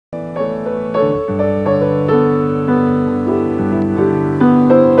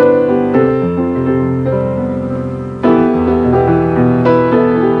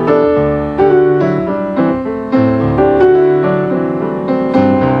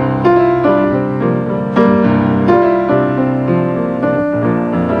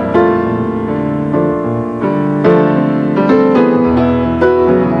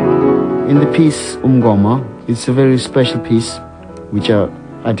piece, Umgoma. It's a very special piece, which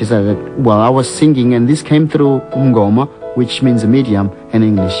I decided, well, I was singing, and this came through Umgoma, which means a medium in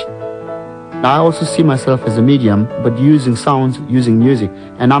English. I also see myself as a medium, but using sounds, using music,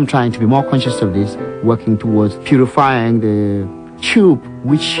 and I'm trying to be more conscious of this, working towards purifying the tube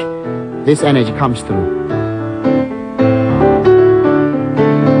which this energy comes through.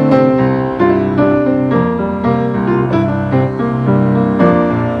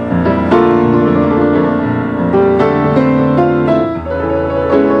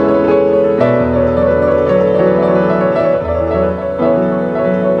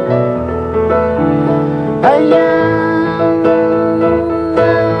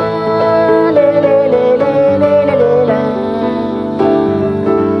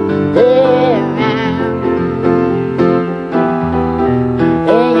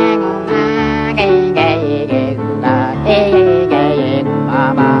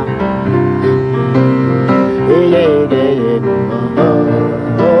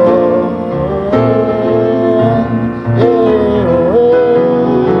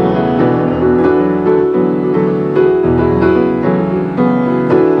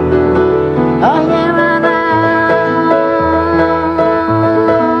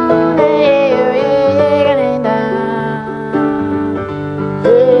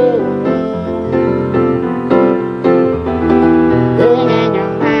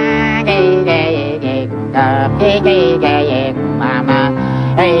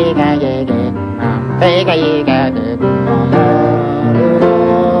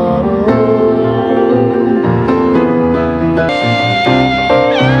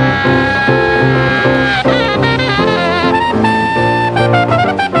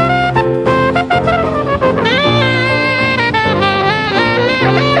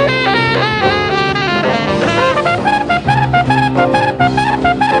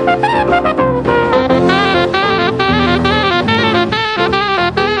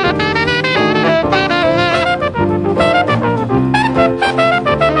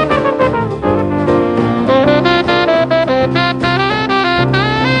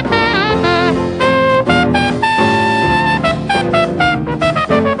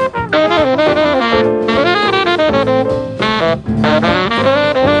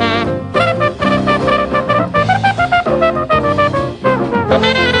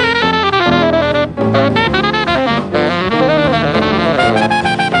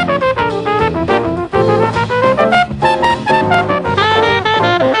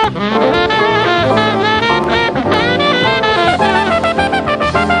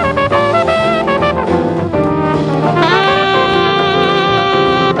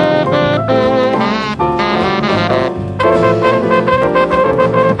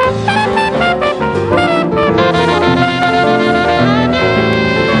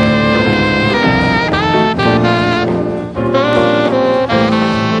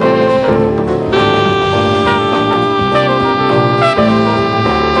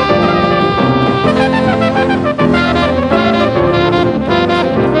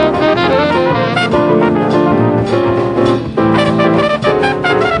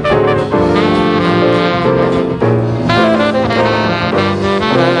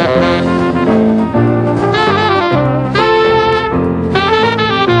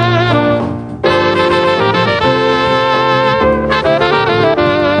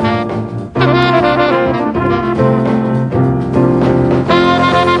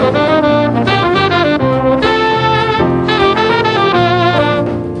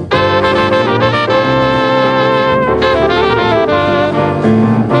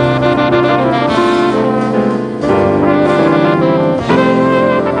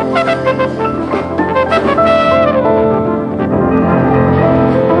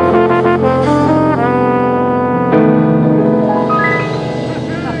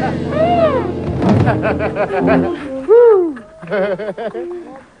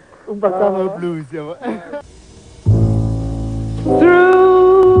 Blues, yeah. Through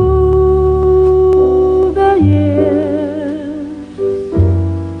the years,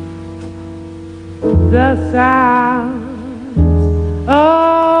 the sounds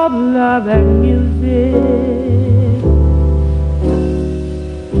of love and music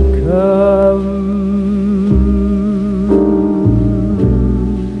come.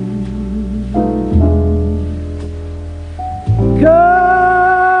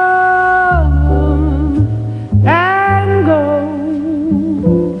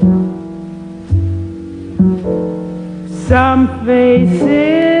 Some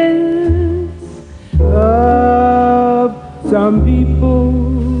faces of some people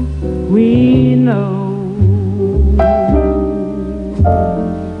we know,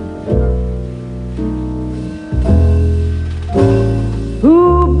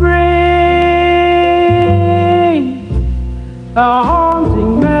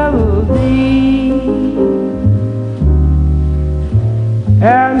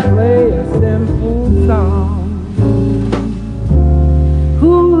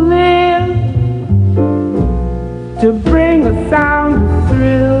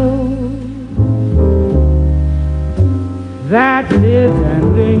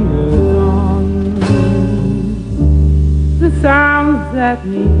 met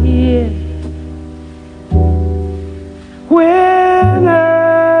me here. When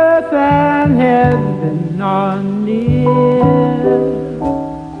earth and heaven are near,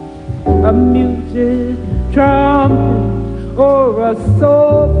 a muted trumpet or a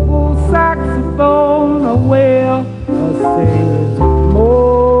soulful saxophone, a wail, a sailor's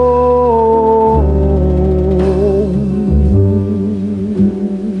moan.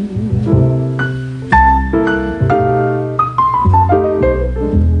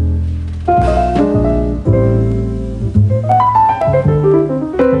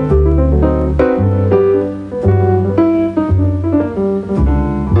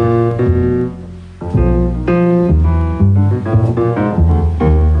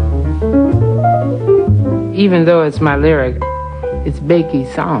 Even though it's my lyric, it's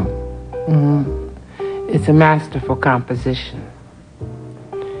Bheki's song. It's a masterful composition.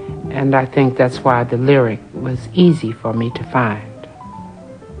 And I think that's why the lyric was easy for me to find.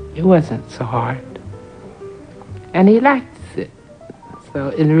 It wasn't so hard. And he liked it. So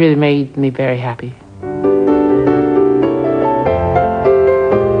it really made me very happy.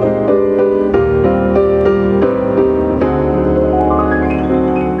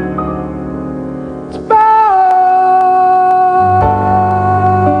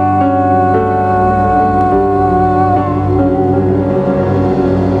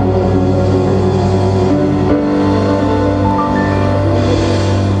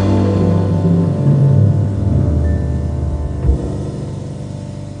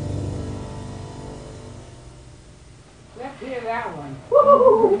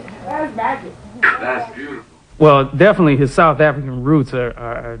 Well, definitely his South African roots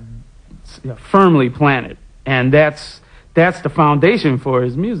are firmly planted, and that's the foundation for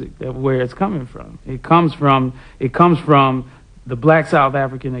his music, where it's coming from. It comes from the Black South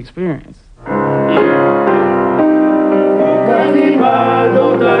African experience.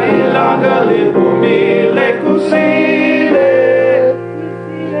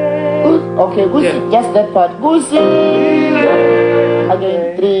 Okay, just that part.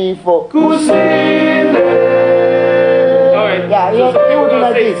 Again, 3, 4. Yeah, you do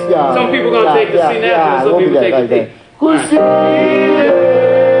like this. Yeah. Some people gonna take the C natural, some people take the D.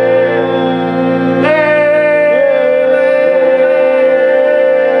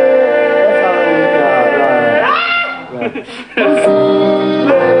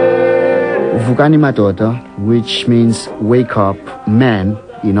 Vukani Madoda, which means wake up, man,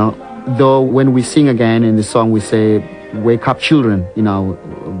 you know. Though when we sing again in the song, we say wake up, children, you know.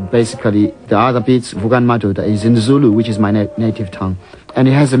 Basically, the other beats, Vukani Madoda, is in Zulu, which is my native tongue, and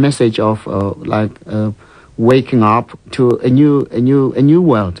it has a message of waking up to a new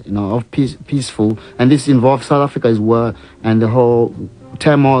world, you know, of peaceful. And this involves South Africa as well, and the whole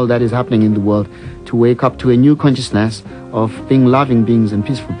turmoil that is happening in the world, to wake up to a new consciousness of being loving beings and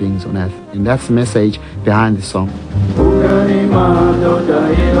peaceful beings on earth. And that's the message behind the song.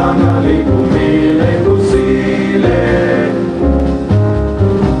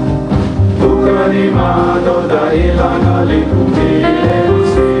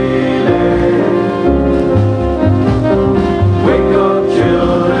 Wake up,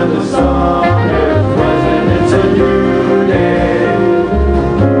 children, the sun has risen, it's a new day.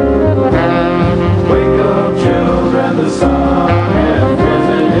 Wake up, children, the sun has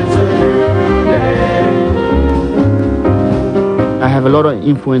risen, it's a new day. I have a lot of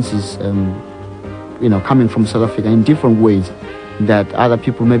influences, you know, coming from South Africa in different ways that other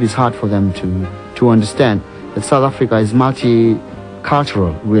people, maybe it's hard for them to understand. That South Africa is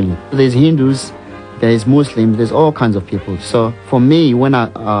multicultural, really. There's Hindus, there's Muslims, there's all kinds of people. So for me, when I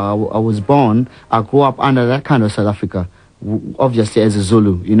was born, I grew up under that kind of South Africa, obviously as a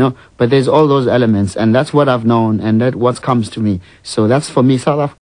Zulu, you know. But there's all those elements, and that's what I've known, and that's what comes to me. So that's for me, South Africa.